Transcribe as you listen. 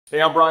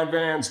Hey, I'm Brian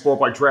Van,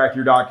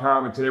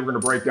 SportbikeTrackHere.com, and today we're going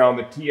to break down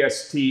the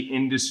TST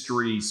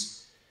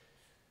Industries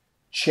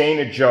chain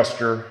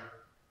adjuster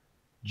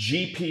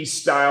GP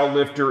style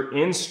lifter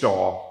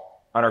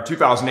install on our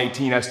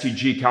 2018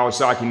 STG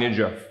Kawasaki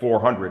Ninja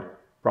 400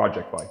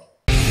 project bike.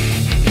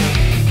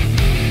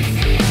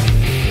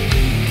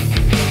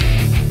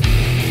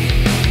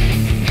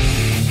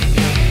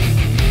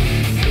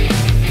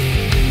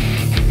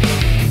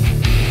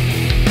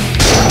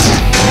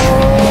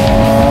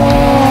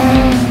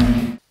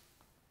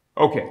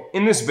 Okay,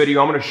 in this video,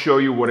 I'm going to show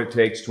you what it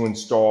takes to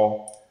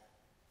install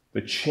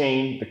the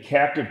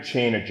captive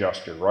chain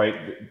adjuster,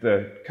 right?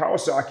 The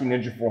Kawasaki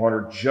Ninja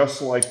 400,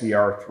 just like the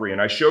R3.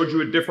 And I showed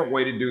you a different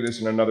way to do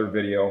this in another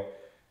video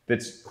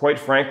that's, quite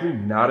frankly,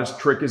 not as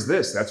tricky as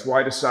this. That's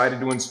why I decided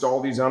to install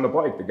these on the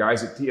bike. The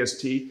guys at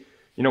TST, you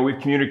know, we've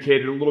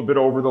communicated a little bit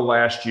over the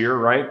last year,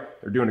 right?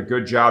 They're doing a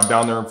good job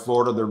down there in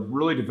Florida. They're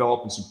really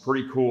developing some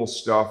pretty cool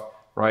stuff,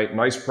 right?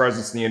 Nice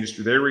presence in the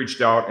industry. They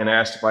reached out and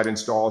asked if I'd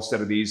install a set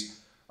of these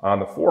on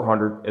the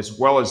 400 as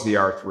well as the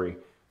R3.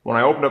 When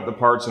I opened up the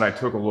parts and I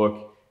took a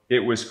look,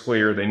 it was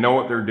clear. They know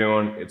what they're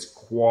doing. It's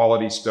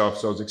quality stuff.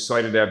 So I was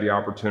excited to have the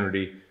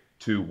opportunity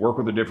to work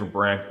with a different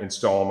brand,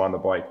 install them on the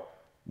bike.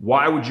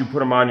 Why would you put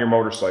them on your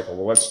motorcycle?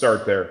 Well, let's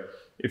start there.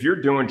 If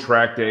you're doing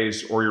track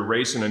days or you're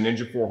racing a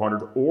Ninja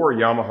 400 or a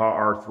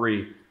Yamaha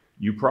R3,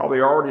 you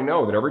probably already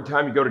know that every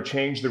time you go to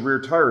change the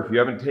rear tire, if you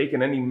haven't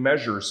taken any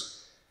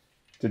measures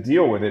to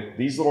deal with it,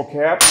 these little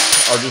caps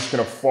are just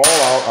going to fall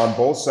out on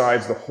both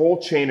sides. The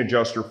whole chain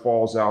adjuster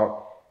falls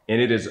out,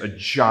 and it is a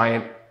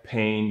giant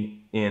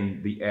pain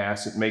in the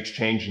ass. It makes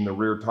changing the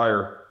rear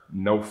tire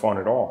no fun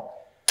at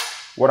all.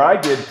 What I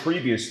did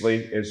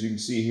previously, as you can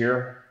see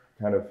here,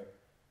 kind of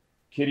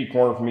kitty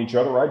corner from each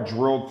other, I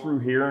drilled through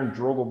here and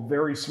drilled a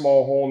very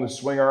small hole in the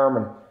swing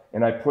arm,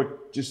 and I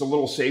put just a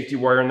little safety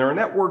wire in there, and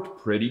that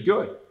worked pretty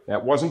good.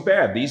 That wasn't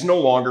bad. These no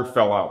longer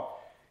fell out.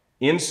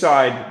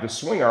 Inside the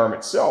swing arm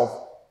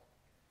itself,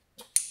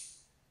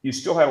 you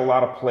still have a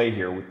lot of play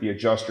here with the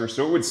adjuster,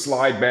 so it would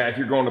slide back.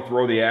 You're going to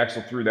throw the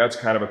axle through. That's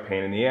kind of a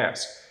pain in the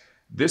ass.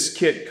 This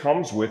kit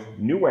comes with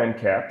new end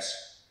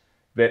caps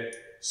that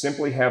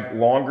simply have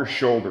longer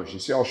shoulders. You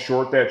see how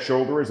short that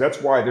shoulder is?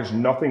 That's why there's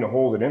nothing to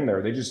hold it in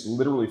there. They just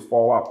literally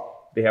fall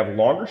out. They have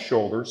longer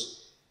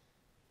shoulders,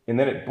 and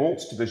then it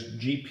bolts to this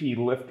GP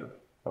lifter,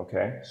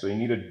 okay? So you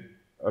need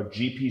a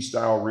GP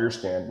style rear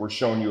stand. We're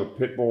showing you a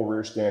pit bull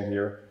rear stand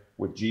here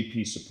with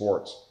GP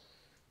supports.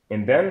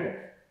 And then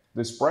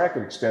this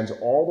bracket extends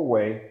all the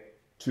way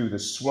to the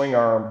swing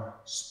arm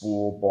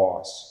spool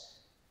boss.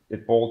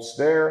 It bolts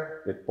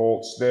there, it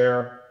bolts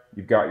there.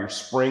 You've got your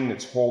spring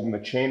that's holding the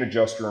chain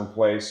adjuster in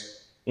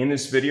place. In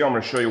this video, I'm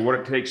going to show you what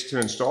it takes to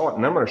install it,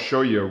 and I'm going to show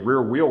you a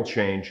rear wheel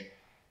change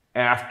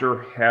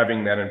after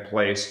having that in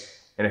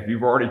place. And if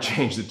you've already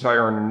changed the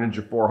tire on a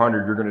Ninja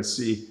 400, you're going to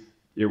see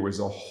it was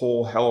a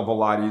whole hell of a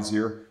lot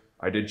easier.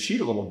 I did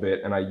cheat a little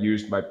bit, and I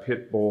used my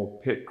Pitbull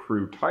Pit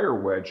Crew tire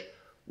wedge,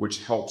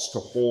 which helps to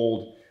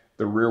hold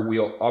the rear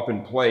wheel up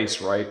in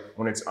place, right?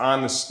 When it's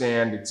on the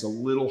stand, it's a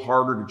little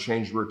harder to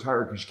change the rear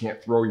tire because you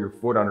can't throw your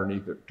foot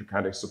underneath it to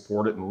kind of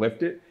support it and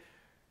lift it.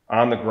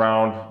 On the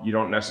ground, you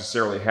don't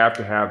necessarily have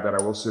to have that.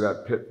 I will say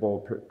that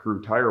Pitbull Pit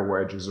Crew tire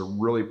wedge is a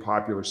really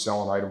popular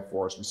selling item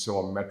for us. We sell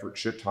a metric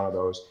shit ton of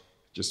those.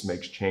 It just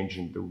makes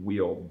changing the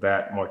wheel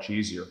that much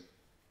easier.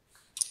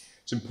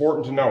 It's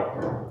important to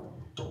note,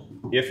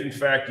 if in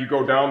fact you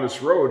go down this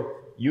road,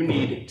 you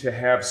need to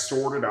have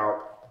sorted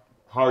out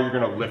how you're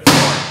going to lift the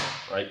bike.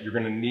 Right? You're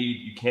going to need,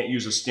 you can't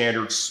use a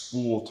standard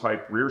spool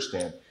type rear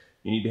stand.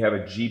 You need to have a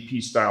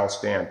GP style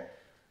stand.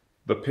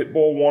 The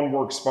Pitbull one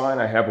works fine.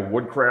 I have a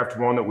Woodcraft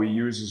one that we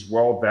use as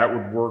well. That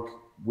would work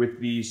with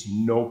these,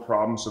 no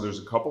problem. So there's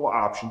a couple of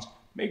options.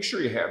 Make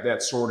sure you have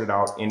that sorted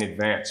out in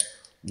advance.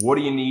 What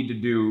do you need to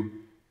do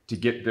to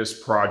get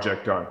this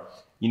project done?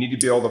 You need to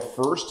be able to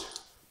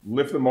first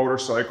lift the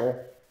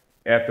motorcycle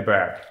at the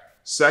back.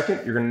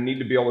 Second, you're going to need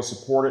to be able to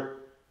support it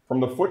from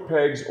the foot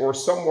pegs or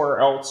somewhere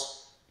else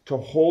to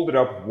hold it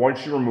up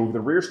once you remove the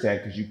rear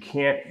stand, because you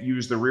can't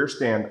use the rear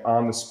stand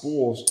on the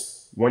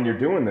spools when you're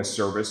doing this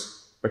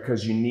service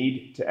because you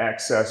need to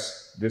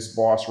access this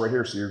boss right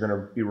here. So you're going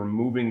to be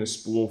removing the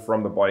spool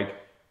from the bike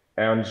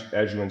and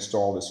as you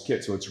install this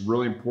kit. So it's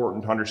really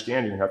important to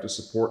understand you're going to have to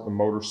support the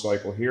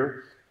motorcycle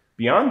here.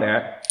 Beyond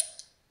that,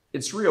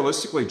 it's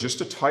realistically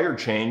just a tire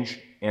change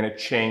and a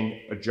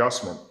chain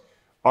adjustment.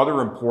 Other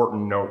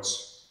important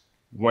notes: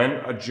 when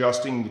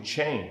adjusting the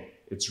chain,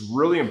 it's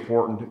really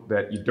important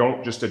that you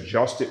don't just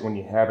adjust it when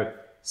you have it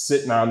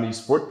sitting on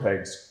these foot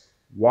pegs.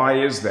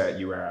 Why is that,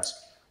 you ask?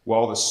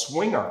 Well, the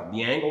swing arm,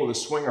 the angle of the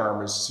swing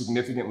arm is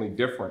significantly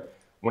different.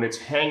 When it's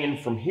hanging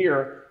from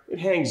here, it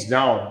hangs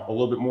down a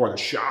little bit more. The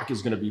shock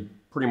is going to be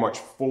pretty much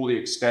fully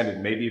extended,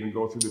 maybe even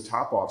go through the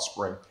top-off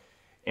spring.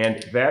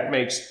 And that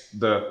makes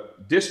the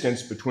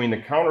distance between the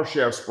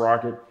countershaft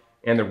sprocket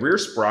and the rear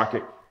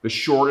sprocket the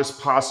shortest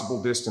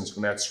possible distance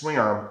when that swing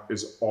arm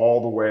is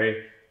all the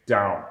way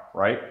down,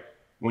 right?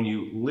 When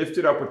you lift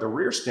it up with the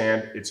rear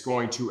stand, it's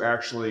going to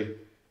actually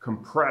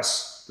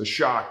compress the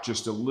shock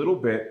just a little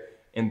bit,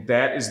 And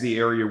that is the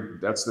area,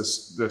 that's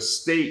the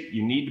state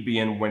you need to be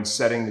in when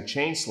setting the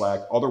chain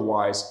slack.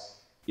 Otherwise,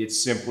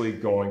 it's simply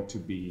going to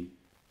be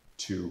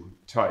too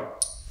tight.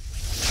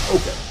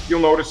 Okay, you'll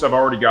notice I've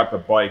already got the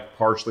bike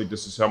partially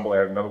disassembled. I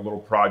had another little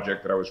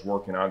project that I was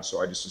working on,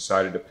 so I just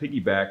decided to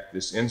piggyback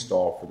this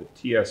install for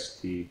the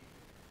TST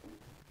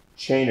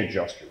chain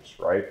adjusters,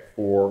 right,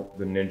 for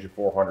the Ninja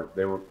 400.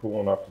 They were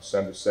cool enough to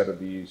send a set of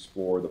these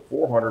for the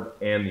 400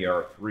 and the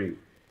R3.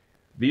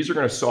 These are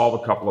going to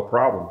solve a couple of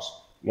problems.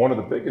 One of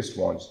the biggest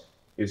ones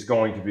is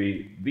going to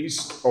be these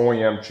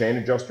OEM chain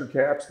adjuster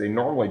caps. They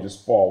normally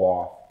just fall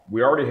off.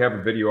 We already have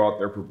a video out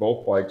there for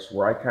both bikes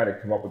where I kind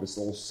of come up with this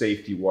little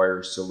safety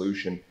wire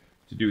solution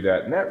to do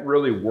that. And that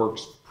really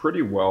works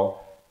pretty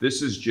well.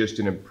 This is just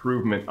an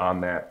improvement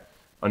on that.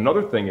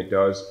 Another thing it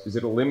does is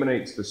it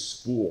eliminates the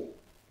spool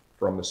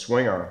from the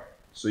swing arm.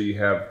 So you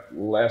have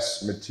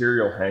less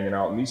material hanging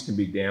out, and these can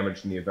be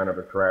damaged in the event of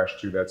a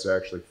crash too. That's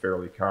actually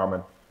fairly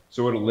common.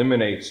 So it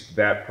eliminates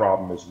that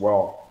problem as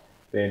well.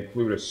 They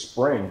include a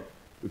spring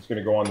that's going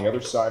to go on the other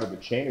side of the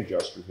chain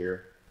adjuster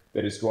here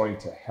that is going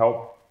to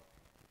help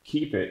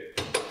keep it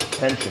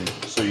tensioned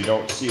so you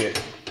don't see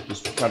it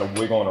just kind of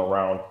wiggling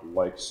around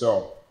like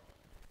so.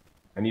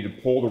 I need to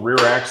pull the rear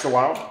axle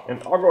out,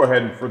 and I'll go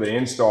ahead and for the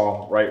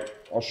install, right,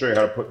 I'll show you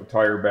how to put the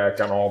tire back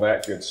on, all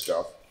that good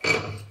stuff.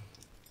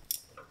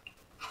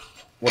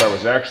 What I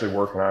was actually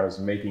working on is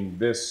making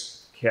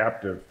this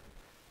captive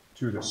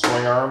to the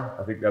swing arm.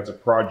 I think that's a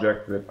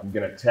project that I'm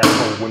going to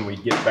tackle when we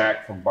get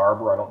back from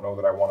Barber. I don't know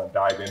that I want to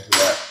dive into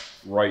that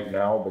right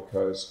now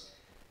because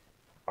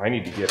I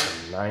need to get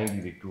a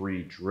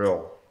 90-degree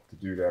drill to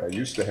do that. I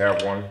used to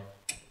have one,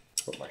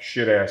 but my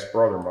shit-ass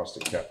brother must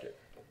have kept it.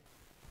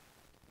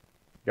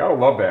 You gotta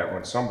love that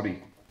when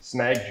somebody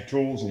snags your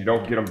tools and you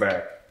don't get them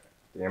back.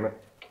 Damn it.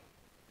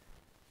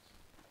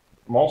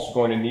 I'm also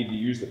going to need to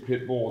use the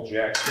pit bull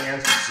jack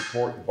stands to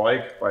support the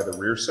bike by the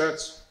rear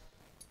sets,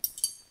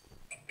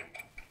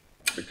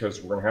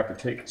 because we're going to have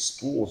to take the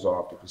spools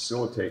off to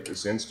facilitate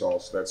this install.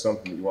 So that's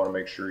something that you want to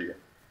make sure you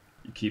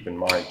keep in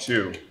mind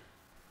too.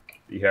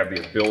 You have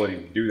the ability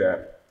to do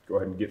that. Go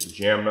ahead and get the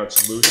jam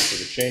nuts loose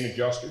for the chain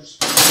adjusters.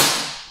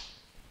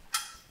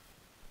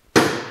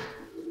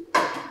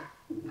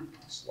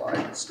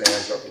 Slide the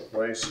stands up in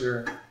place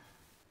here.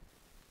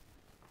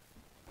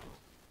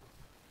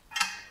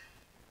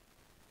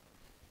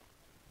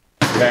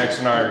 Max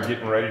and I are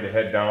getting ready to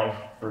head down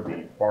for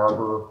the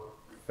Barber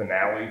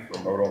finale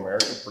for Moto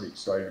America. Pretty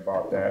excited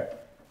about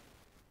that.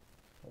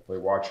 Hopefully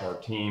watching our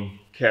team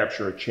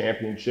capture a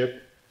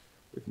championship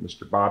with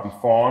Mr. Bobby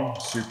Fong,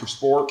 Super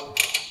Sport.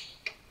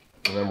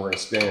 And then we're going to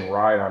stay and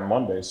ride on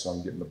Monday, so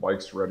I'm getting the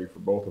bikes ready for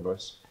both of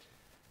us.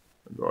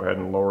 I'll go ahead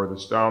and lower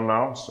this down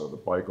now so the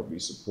bike will be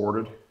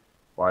supported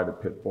by the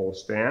pit bull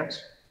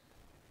stands.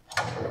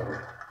 I'm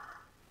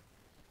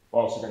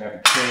also going to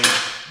have to change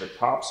the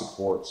top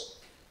supports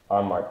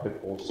on my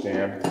pit bull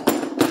stand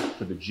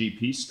to the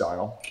GP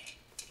style.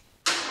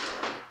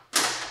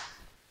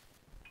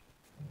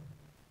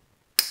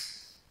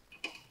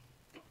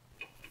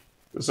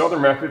 This other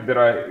method that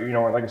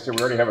like I said,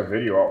 we already have a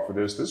video out for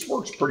this. This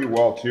works pretty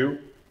well too.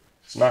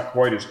 It's not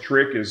quite as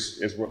trick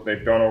as what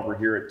they've done over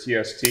here at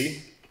TST.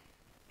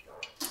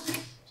 So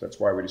that's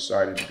why we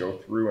decided to go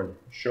through and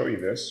show you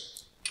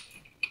this.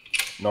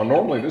 Now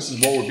normally this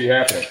is what would be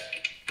happening,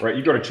 right?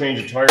 You go to change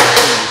a tire and it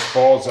just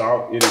falls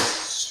out. It is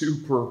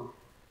super,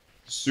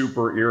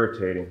 super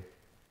irritating.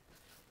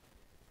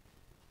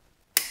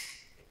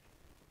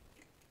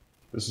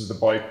 This is the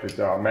bike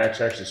that Max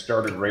actually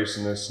started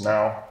racing this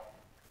now.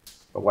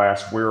 The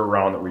last wear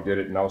round that we did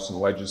at Nelson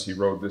Ledges, he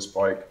rode this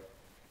bike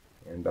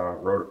and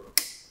rode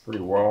it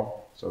pretty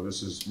well. So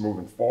this is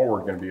moving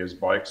forward going to be his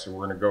bike. So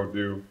we're going to go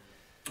do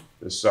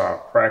this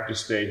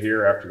practice day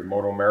here after the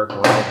Moto America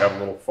round, have a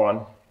little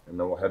fun, and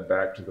then we'll head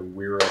back to the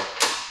Weir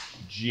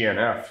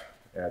GNF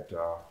at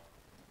the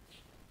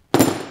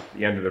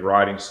end of the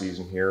riding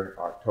season here,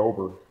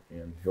 October,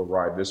 and he'll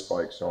ride this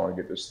bike. So I want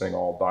to get this thing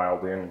all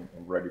dialed in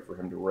and ready for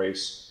him to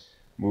race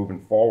moving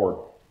forward.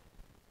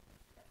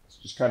 Let's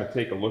just kind of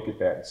take a look at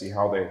that and see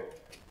how that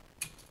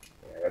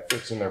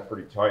fits in there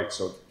pretty tight.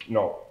 So,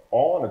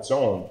 all on its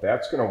own,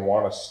 that's going to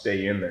want to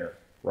stay in there,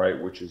 right?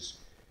 Which is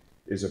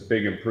a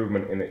big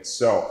improvement in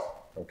itself,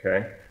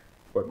 okay?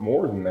 But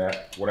more than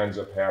that, what ends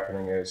up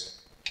happening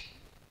is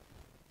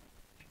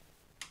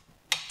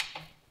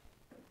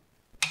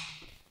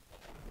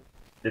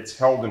it's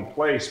held in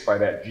place by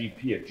that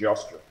GP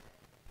adjuster.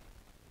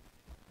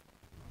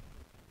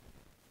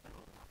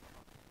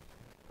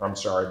 I'm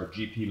sorry, the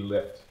GP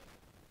lift.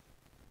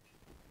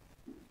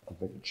 I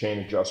think the chain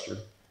adjuster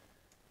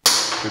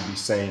should be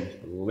saying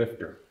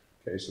lifter.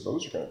 Okay, so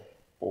those are going to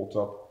bolt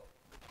up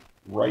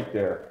right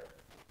there.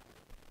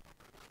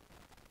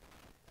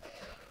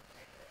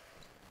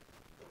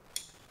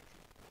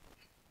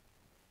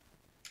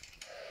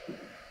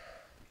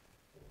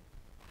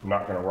 I'm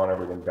not going to run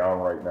everything down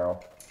right now.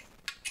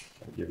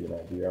 I'll give you an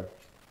idea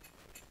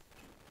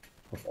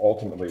of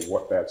ultimately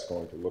what that's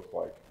going to look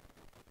like.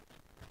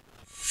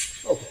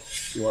 Okay,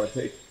 so you want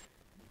to take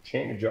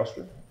chain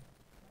adjuster,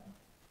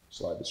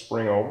 Slide the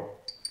spring over.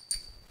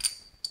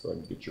 Go ahead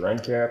and get your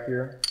end cap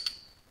here.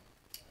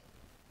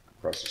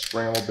 Press the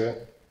spring a little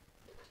bit.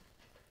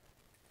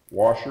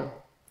 Washer.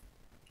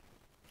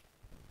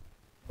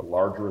 The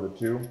larger of the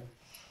two.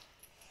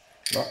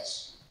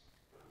 Nuts.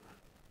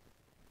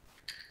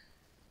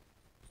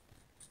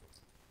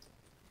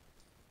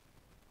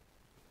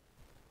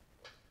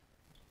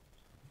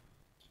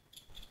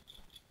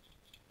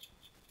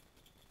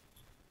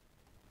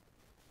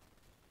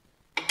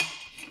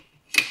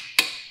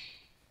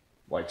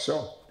 Like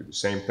so. Do the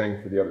same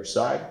thing for the other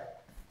side.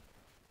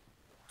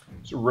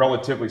 It's a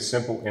relatively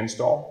simple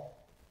install.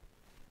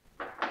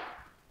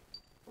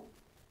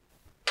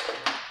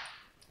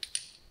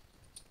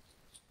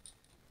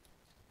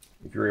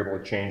 If you're able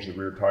to change the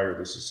rear tire,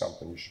 this is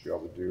something you should be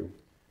able to do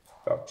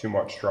without too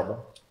much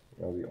trouble.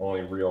 You know, the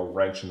only real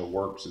wrench in the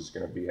works is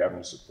going to be having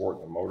to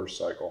support the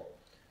motorcycle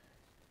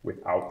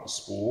without the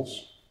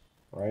spools.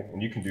 Right?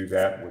 And you can do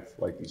that with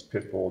like these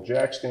pit bull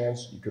jack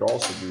stands. You could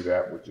also do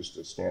that with just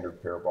a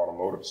standard pair of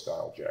automotive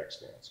style jack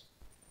stands.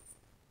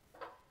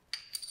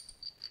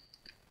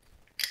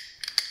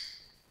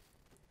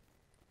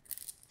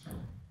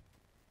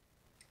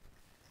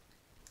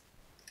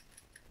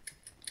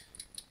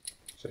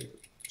 Take the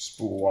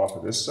spool off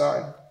of this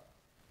side.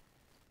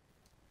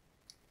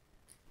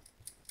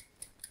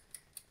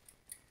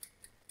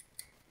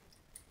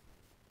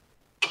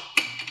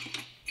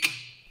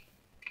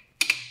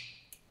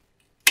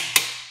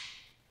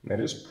 That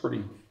is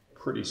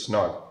pretty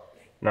snug.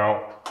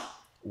 Now,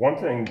 one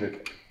thing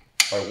that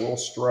I will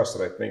stress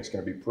that I think is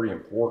going to be pretty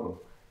important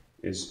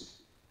is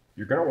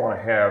you're going to want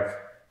to have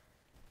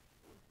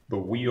the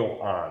wheel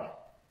on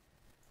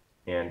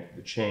and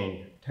the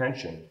chain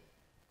tension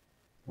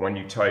when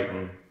you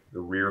tighten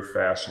the rear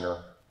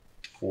fastener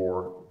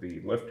for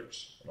the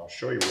lifters. And I'll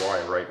show you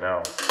why right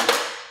now.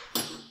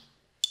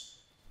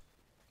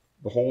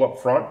 The hole up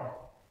front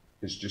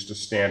is just a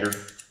standard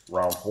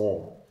round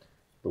hole.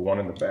 The one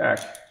in the back,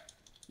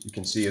 you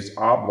can see it's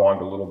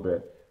oblonged a little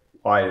bit.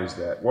 Why is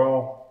that?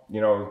 Well, you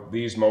know,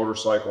 these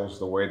motorcycles,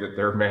 the way that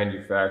they're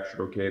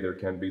manufactured, okay, there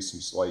can be some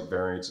slight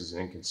variances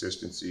and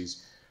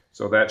inconsistencies.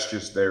 So that's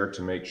just there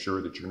to make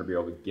sure that you're going to be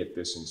able to get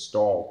this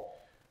installed.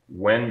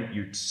 When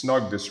you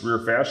snug this rear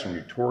fastener,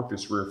 you torque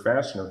this rear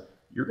fastener,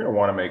 you're going to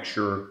want to make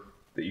sure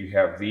that you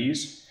have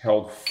these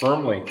held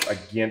firmly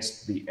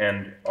against the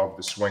end of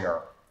the swing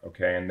arm,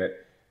 okay, and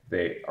that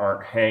they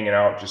aren't hanging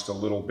out just a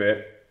little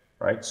bit,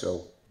 right?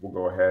 So we'll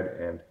go ahead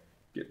and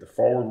get the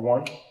forward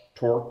one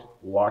torqued,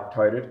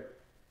 Loctited.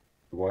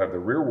 We'll have the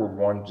rearward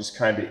one just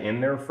kind of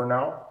in there for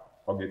now.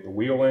 I'll get the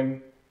wheel in,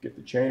 get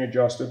the chain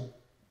adjusted,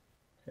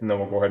 and then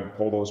we'll go ahead and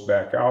pull those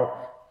back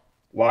out,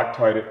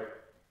 Loctite it,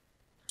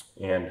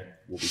 and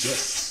we'll be good.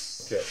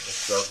 Okay, let's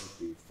start with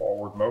the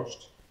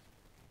forwardmost.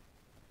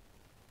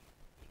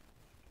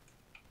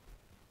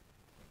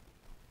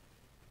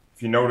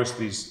 If you notice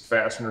these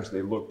fasteners,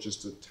 they look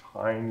just a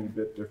tiny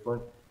bit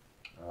different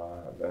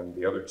than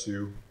the other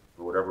two.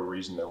 For whatever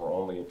reason, there were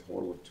only a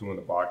total of 2 in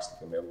the box.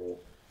 They made a little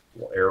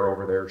error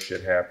over there.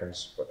 Shit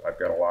happens, but I've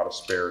got a lot of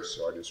spares,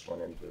 so I just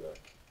went into the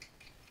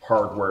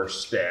hardware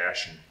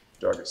stash and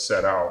dug it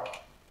set out.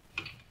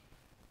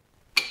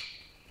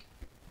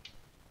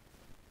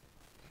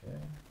 Okay.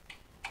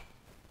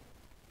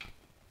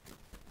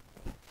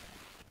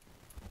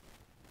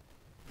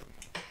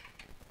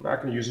 I'm not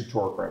going to use a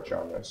torque wrench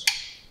on this.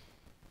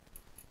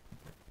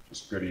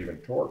 Just good even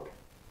torque.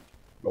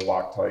 The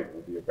Loctite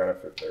will be a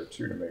benefit there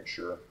too, to make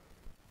sure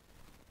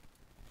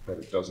that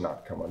it does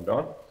not come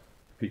undone.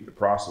 Repeat the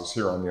process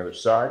here on the other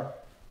side.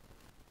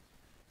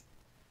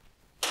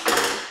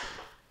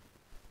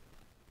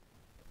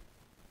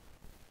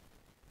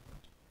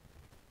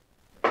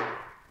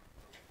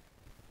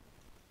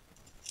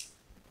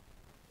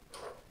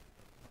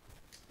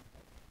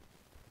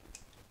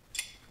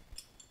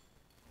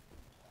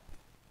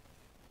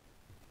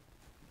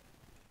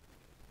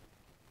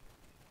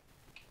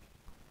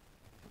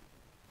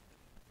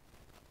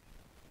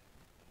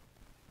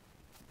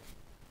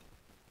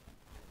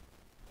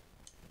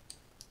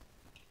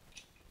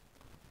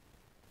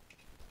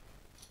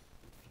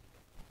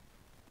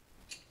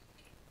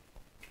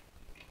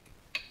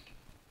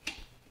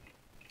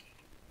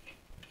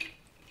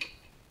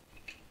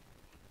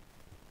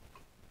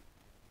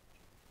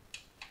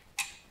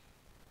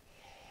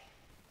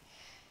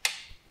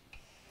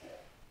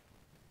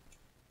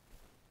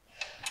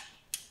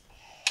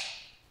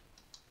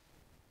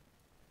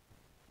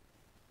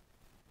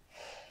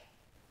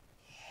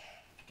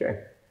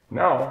 Okay,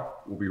 now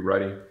we'll be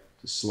ready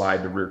to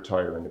slide the rear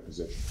tire into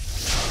position.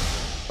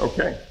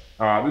 Okay,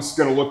 this is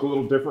going to look a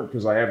little different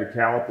because I have the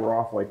caliper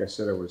off. Like I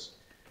said, I was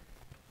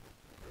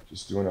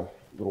just doing a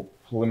little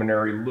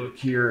preliminary look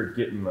here at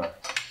getting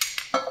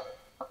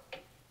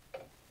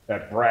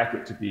that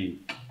bracket to be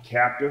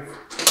captive.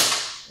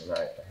 And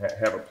I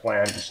have a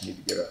plan, just need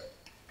to get a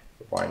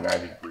fine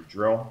 90-degree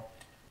drill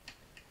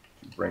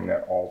to bring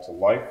that all to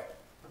life.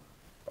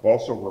 I've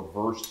also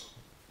reversed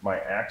my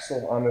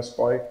axle on this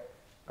bike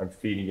I'm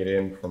feeding it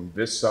in from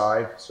this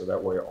side, so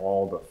that way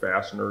all the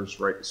fasteners,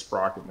 right, the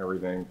sprocket and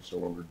everything, so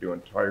when we're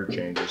doing tire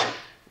changes,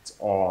 it's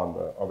all on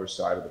the other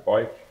side of the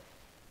bike.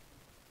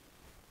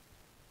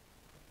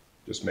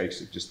 Just makes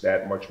it just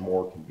that much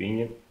more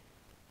convenient.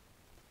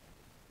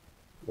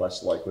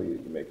 Less likely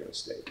that you make a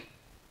mistake.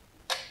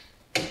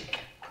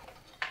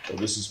 So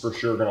this is for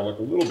sure going to look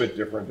a little bit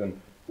different than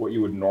what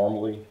you would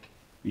normally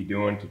be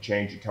doing to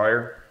change a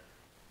tire.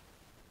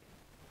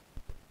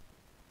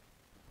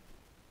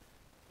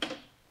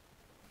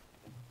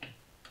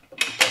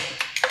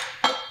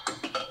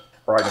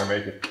 Probably going to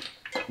make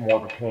it more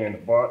of a pain in the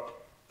butt,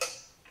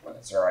 but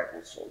it's all right,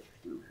 we'll soldier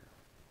through here.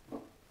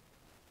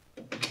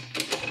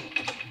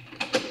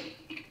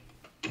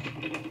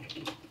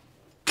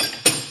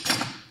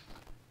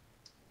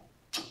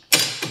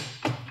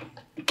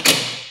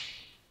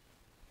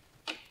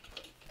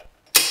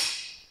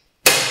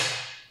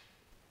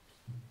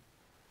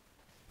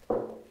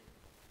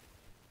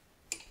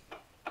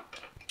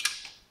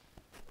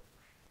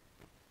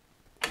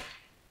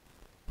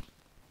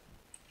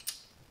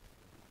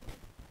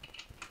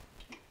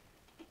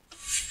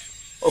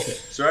 Okay,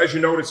 so as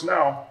you notice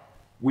now,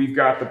 we've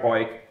got the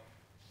bike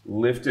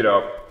lifted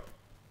up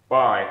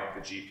by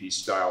the GP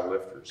style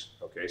lifters.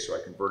 Okay, so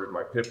I converted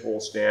my pit bull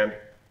stand,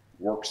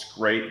 works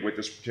great with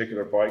this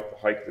particular bike. The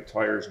height of the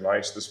tire is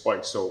nice. This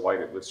bike's so light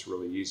it lifts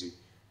really easy.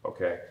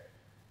 Okay,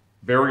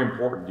 very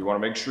important. You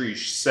want to make sure you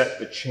set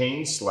the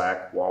chain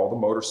slack while the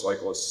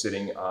motorcycle is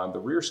sitting on the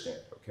rear stand.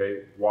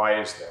 Okay,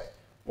 why is that?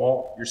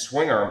 Well, your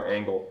swing arm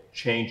angle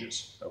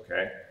changes.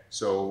 Okay,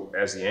 so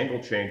as the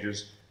angle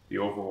changes, the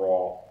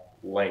overall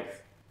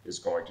length is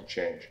going to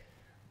change.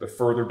 The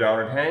further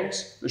down it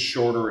hangs, the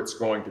shorter it's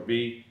going to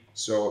be.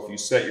 So if you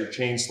set your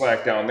chain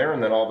slack down there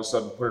and then all of a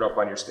sudden put it up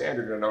on your stand,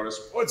 you're going to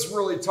notice, well, it's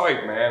really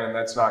tight, man, and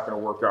that's not going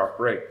to work out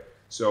great.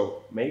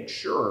 So make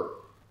sure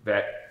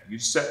that you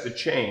set the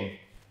chain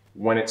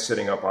when it's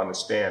sitting up on the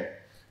stand.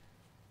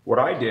 What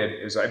I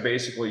did is I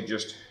basically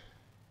just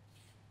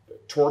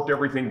torqued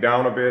everything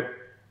down a bit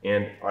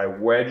and I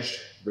wedged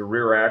the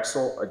rear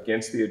axle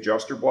against the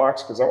adjuster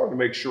blocks because I wanted to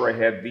make sure I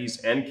had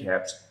these end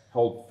caps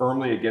held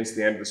firmly against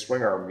the end of the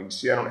swing arm. You can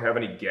see I don't have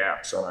any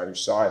gaps on either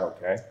side,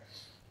 okay?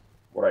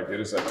 What I did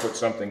is I put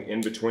something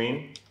in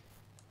between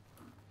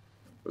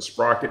the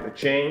sprocket and the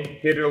chain,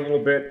 hit it a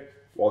little bit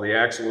while the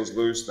axle was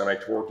loose, then I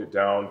torqued it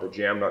down, the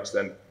jam nuts,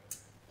 then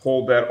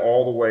pulled that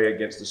all the way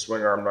against the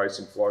swing arm nice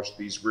and flush.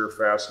 These rear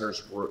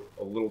fasteners were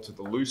a little to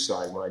the loose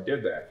side when I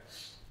did that.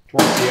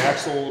 Torqued the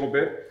axle a little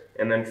bit,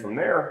 and then from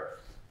there,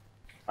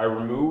 I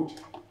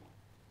removed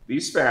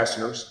these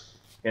fasteners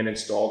and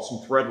installed some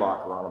thread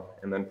locker on them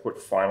and then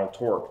put final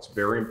torque. It's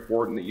very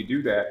important that you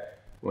do that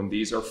when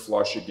these are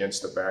flush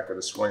against the back of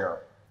the swing arm,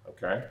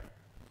 okay?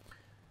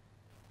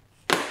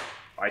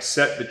 I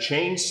set the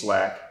chain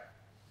slack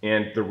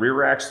and the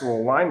rear axle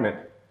alignment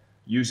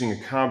using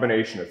a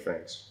combination of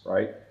things,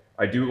 right?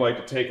 I do like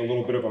to take a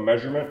little bit of a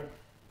measurement.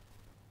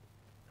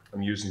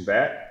 I'm using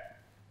that.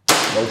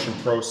 Motion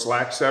Pro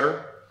slack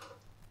setter.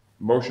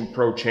 Motion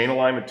Pro chain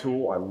alignment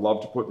tool. I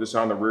love to put this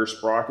on the rear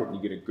sprocket and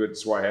you get a good,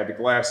 that's why I had the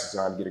glasses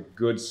on, get a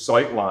good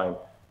sight line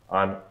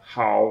on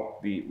how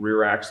the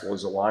rear axle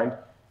is aligned.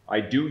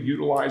 I do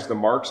utilize the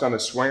marks on the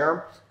swing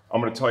arm. I'm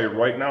going to tell you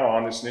right now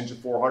on this Ninja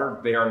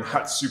 400, they are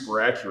not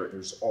super accurate.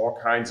 There's all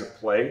kinds of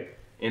play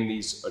in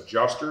these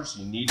adjusters.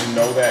 You need to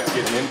know that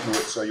getting into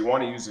it. So you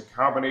want to use a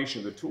combination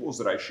of the tools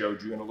that I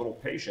showed you and a little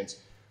patience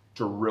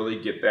to really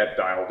get that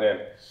dialed in.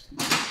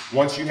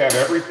 Once you have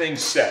everything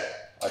set,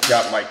 I've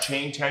got my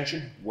chain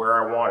tension where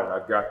I want it.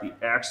 I've got the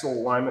axle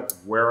alignment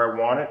where I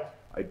want it.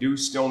 I do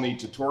still need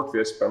to torque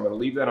this, but I'm going to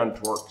leave that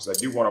untorqued because I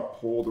do want to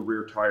pull the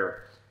rear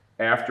tire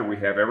after we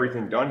have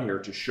everything done here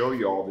to show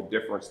you all the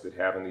difference that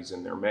having these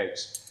in there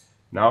makes.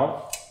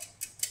 Now,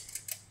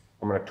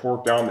 I'm going to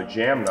torque down the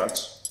jam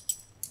nuts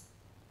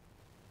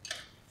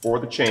for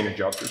the chain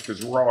adjusters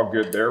because we're all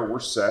good there. We're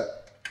set.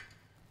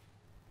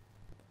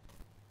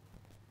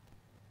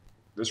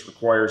 This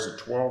requires a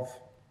 12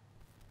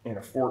 and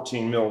a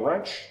 14 mil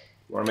wrench.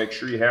 You want to make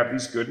sure you have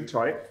these good and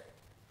tight.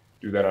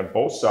 Do that on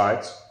both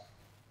sides.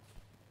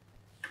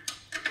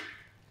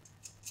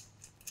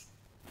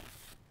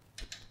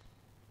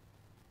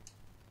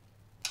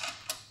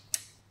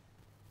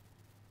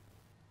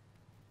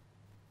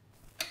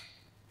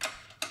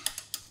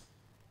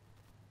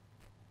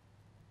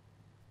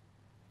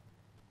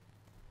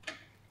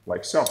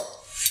 Like so.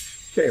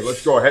 Okay,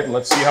 let's go ahead and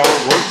let's see how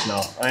it works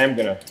now. I am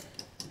going to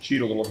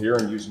cheat a little here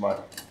and use my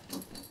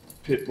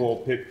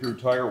Pitbull Pit Crew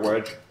tire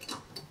wedge.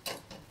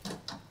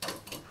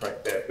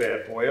 Crank that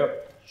bad boy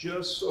up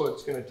just so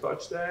it's going to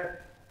touch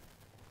that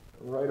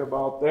right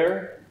about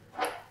there.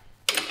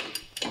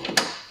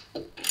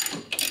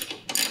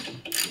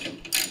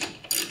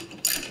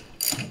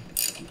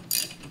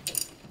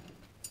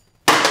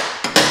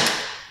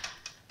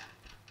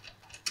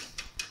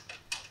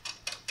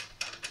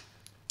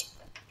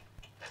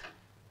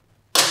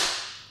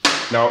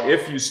 Now,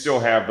 if you still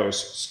have those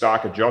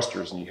stock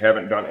adjusters and you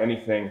haven't done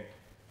anything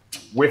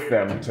with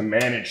them to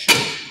manage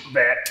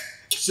that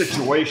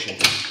situation,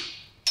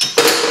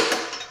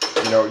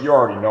 know, you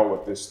already know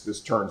what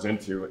this turns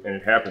into, and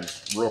it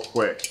happens real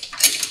quick.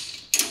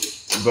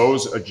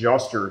 Those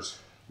adjusters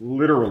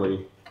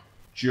literally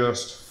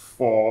just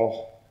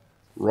fall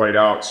right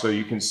out. So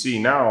you can see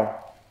now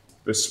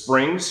the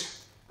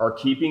springs are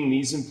keeping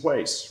these in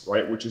place,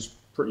 right? Which is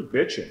pretty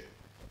bitchin',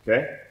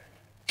 okay?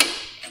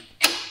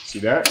 See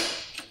that?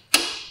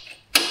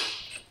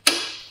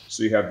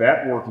 So you have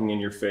that working in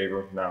your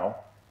favor now.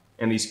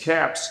 And these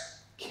caps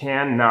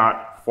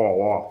cannot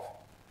fall off.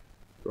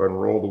 Go ahead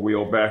and roll the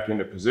wheel back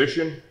into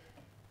position.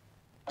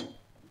 I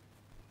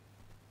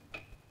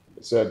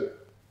said,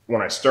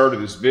 when I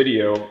started this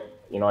video,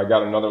 you know, I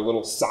got another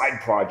little side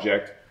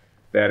project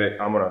that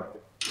I'm gonna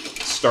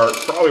start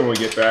probably when we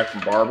get back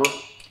from Barber.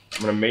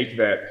 I'm gonna make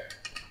that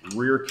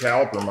rear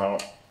caliper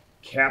mount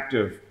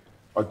captive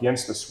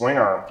against the swing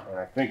arm. And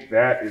I think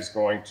that is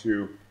going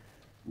to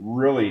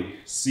really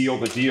seal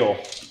the deal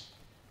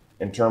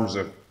in terms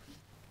of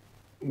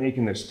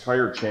making this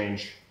tire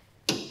change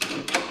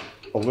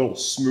a little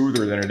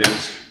smoother than it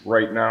is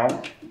right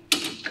now.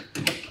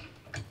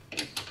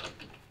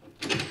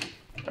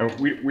 And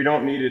we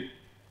don't need it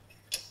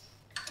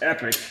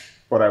epic,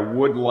 but I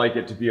would like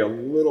it to be a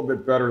little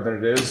bit better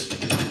than it is.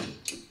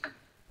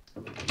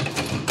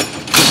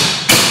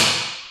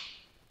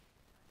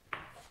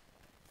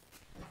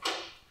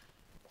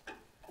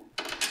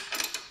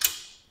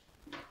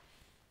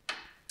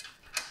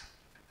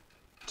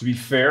 To be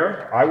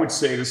fair, I would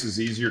say this is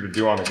easier to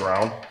do on the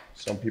ground.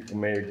 Some people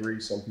may agree,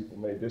 some people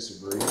may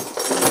disagree.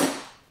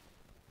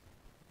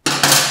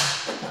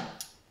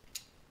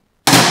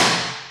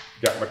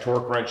 Got my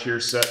torque wrench here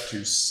set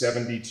to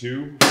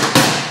 72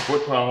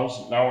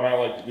 foot-pounds. Now what I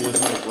like to do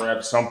is I'm gonna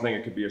grab something.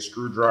 It could be a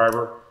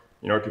screwdriver,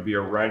 you know, it could be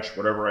a wrench,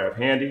 whatever I have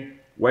handy.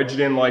 Wedge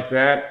it in like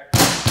that,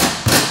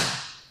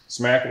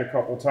 smack it a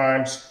couple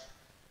times,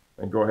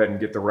 and go ahead and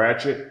get the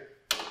ratchet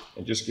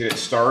and just get it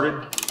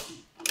started.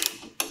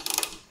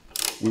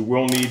 We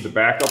will need the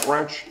backup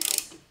wrench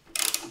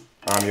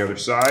on the other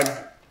side,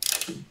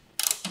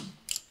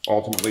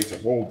 ultimately to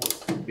hold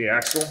the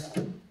axle.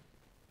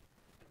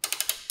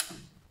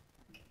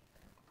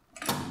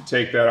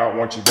 Take that out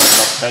once you've got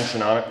enough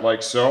tension on it,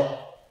 like so.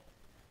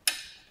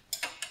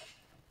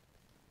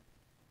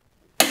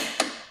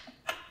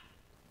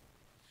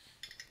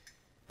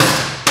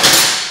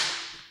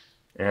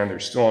 And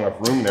there's still enough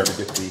room there to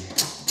get the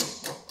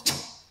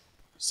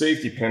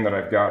safety pin that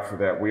I've got for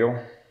that wheel.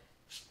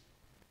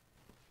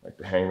 I like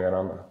to hang that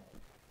on the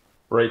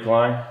brake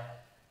line.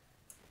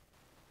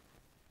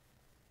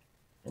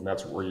 And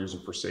that's what we're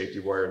using for safety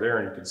wire there.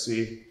 And you can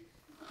see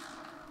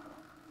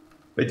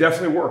they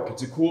definitely work.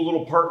 It's a cool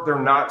little part. They're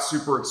not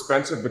super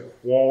expensive. The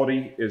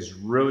quality is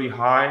really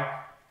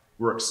high.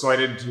 We're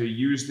excited to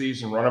use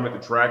these and run them at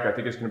the track. I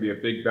think it's going to be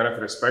a big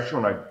benefit,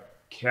 especially when I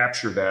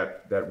capture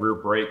that rear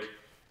brake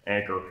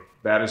anchor.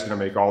 That is going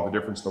to make all the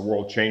difference in the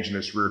world. Changing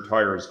this rear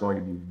tire is going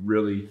to be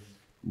really,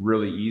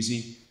 really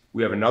easy.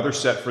 We have another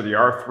set for the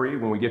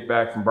R3. When we get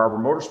back from Barber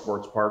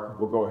Motorsports Park,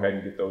 we'll go ahead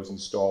and get those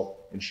installed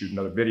and shoot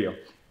another video.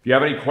 If you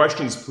have any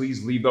questions,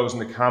 please leave those in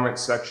the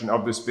comments section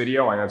of this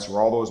video. I answer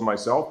all those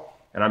myself,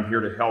 and I'm here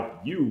to help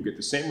you get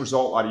the same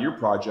result out of your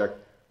project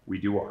we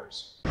do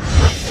ours.